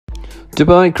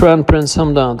Dubai Crown Prince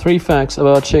Hamdan. 3 facts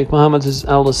about Sheikh Mohammed's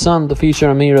eldest son, the future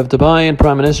Emir of Dubai and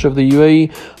Prime Minister of the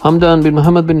UAE. Hamdan bin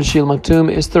Mohammed bin Rashid Maktoum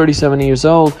is 37 years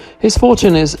old. His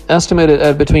fortune is estimated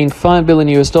at between $5 billion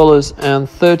and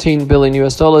 $13 billion.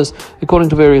 According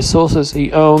to various sources,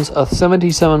 he owns a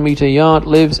 77-meter yacht,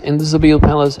 lives in the Zabil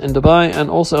Palace in Dubai, and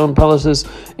also owns palaces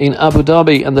in Abu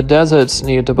Dhabi and the deserts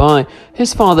near Dubai.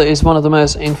 His father is one of the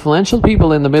most influential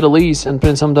people in the Middle East, and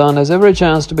Prince Hamdan has every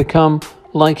chance to become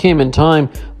like him in time.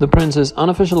 The prince's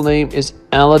unofficial name is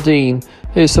Aladdin.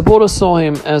 His supporters saw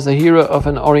him as the hero of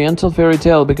an oriental fairy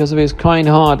tale because of his kind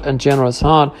heart and generous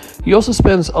heart. He also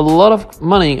spends a lot of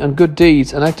money on good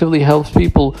deeds and actively helps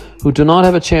people who do not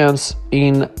have a chance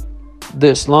in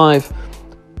this life.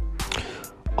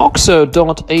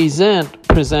 Oxo.az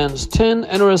presents 10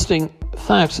 interesting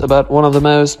facts about one of the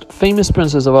most famous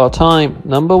princes of our time.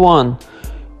 Number 1.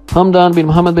 Hamdan bin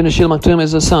Mohammed bin Rashid Maktoum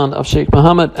is the son of Sheikh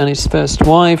Mohammed and his first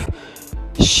wife,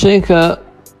 Sheikha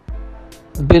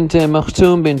bint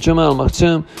Maktoum bin Jumal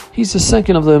Maktoum. He's the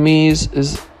second of the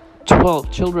Emir's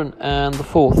 12 children and the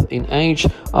fourth in age.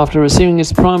 After receiving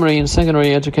his primary and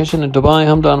secondary education in Dubai,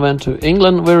 Hamdan went to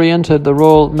England, where he entered the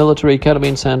Royal Military Academy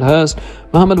in Sandhurst.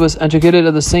 Mohammed was educated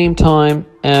at the same time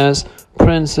as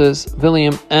Princes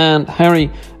William and Harry.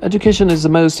 Education is the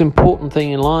most important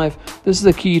thing in life. This is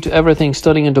the key to everything.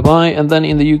 Studying in Dubai and then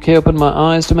in the UK opened my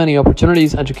eyes to many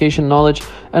opportunities. Education, knowledge,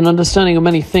 and understanding of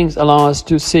many things allow us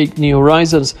to seek new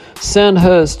horizons.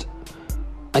 Sandhurst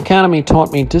Academy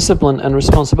taught me discipline and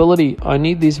responsibility. I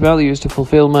need these values to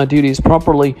fulfill my duties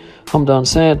properly, Hamdan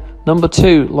said. Number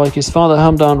 2. Like his father,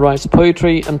 Hamdan writes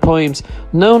poetry and poems.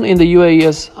 Known in the UAE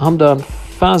as Hamdan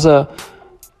Faza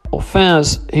or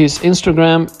Faz, his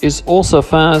Instagram is also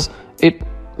Faz. It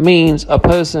means a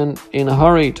person in a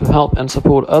hurry to help and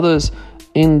support others.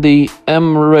 In the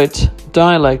Emirate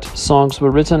dialect, songs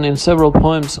were written in several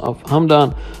poems of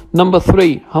Hamdan. Number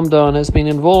 3. Hamdan has been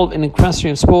involved in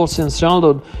equestrian sports since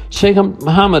childhood. Sheikh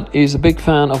Mohammed is a big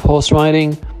fan of horse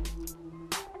riding,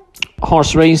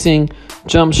 horse racing,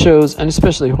 jump shows, and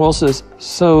especially horses.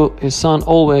 So his son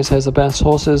always has the best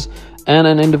horses and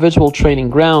an individual training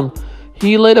ground.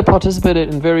 He later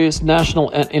participated in various national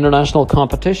and international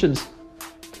competitions.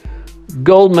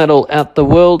 Gold medal at the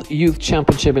World Youth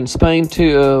Championship in Spain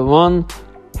 2001.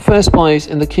 First place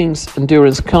in the King's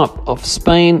Endurance Cup of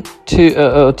Spain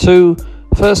 2002.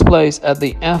 First place at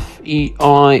the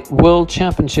FEI World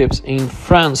Championships in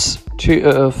France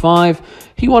 2005.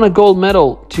 He won a gold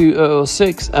medal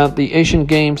 2006 at the Asian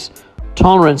Games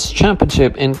Tolerance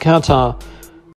Championship in Qatar.